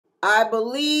I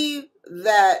believe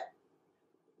that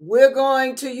we're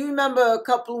going to, you remember a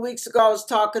couple of weeks ago I was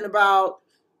talking about,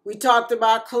 we talked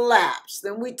about collapse,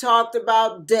 then we talked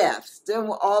about death, then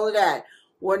all of that.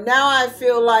 Well, now I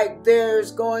feel like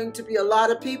there's going to be a lot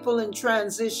of people in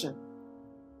transition.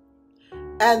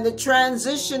 And the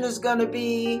transition is going to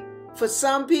be, for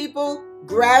some people,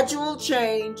 gradual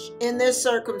change in their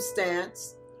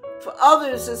circumstance. For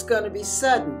others, it's going to be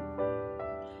sudden.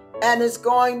 And it's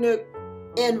going to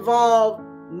involve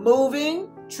moving,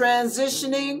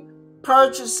 transitioning,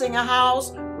 purchasing a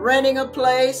house, renting a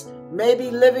place, maybe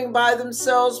living by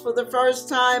themselves for the first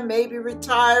time, maybe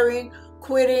retiring,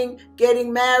 quitting,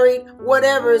 getting married,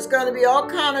 whatever. It's going to be all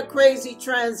kind of crazy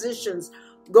transitions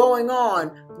going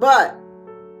on. But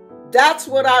that's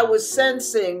what I was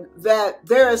sensing, that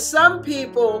there are some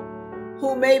people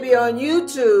who may be on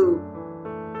YouTube,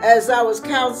 as I was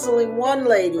counseling one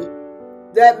lady,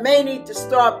 that may need to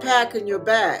start packing your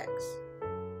bags.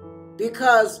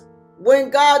 Because when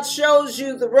God shows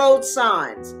you the road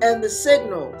signs and the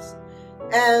signals,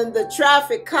 and the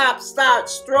traffic cop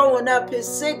starts throwing up his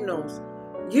signals,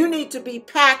 you need to be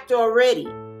packed already.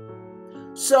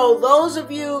 So those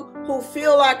of you who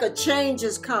feel like a change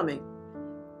is coming,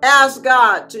 ask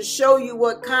God to show you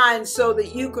what kind, so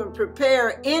that you can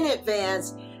prepare in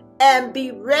advance and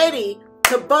be ready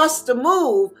to bust a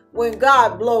move when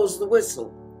God blows the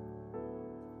whistle.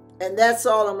 And that's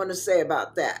all I'm going to say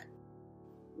about that.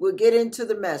 We'll get into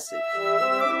the message.